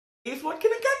What can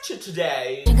I get you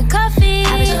today? Drinking coffee.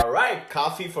 Alright,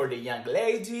 coffee for the young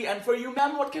lady, and for you,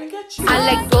 ma'am, what can I get you?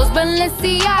 I like those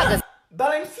Balenciagas.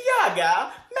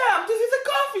 Balenciaga? Ma'am, this is a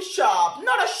coffee shop,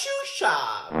 not a shoe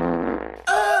shop.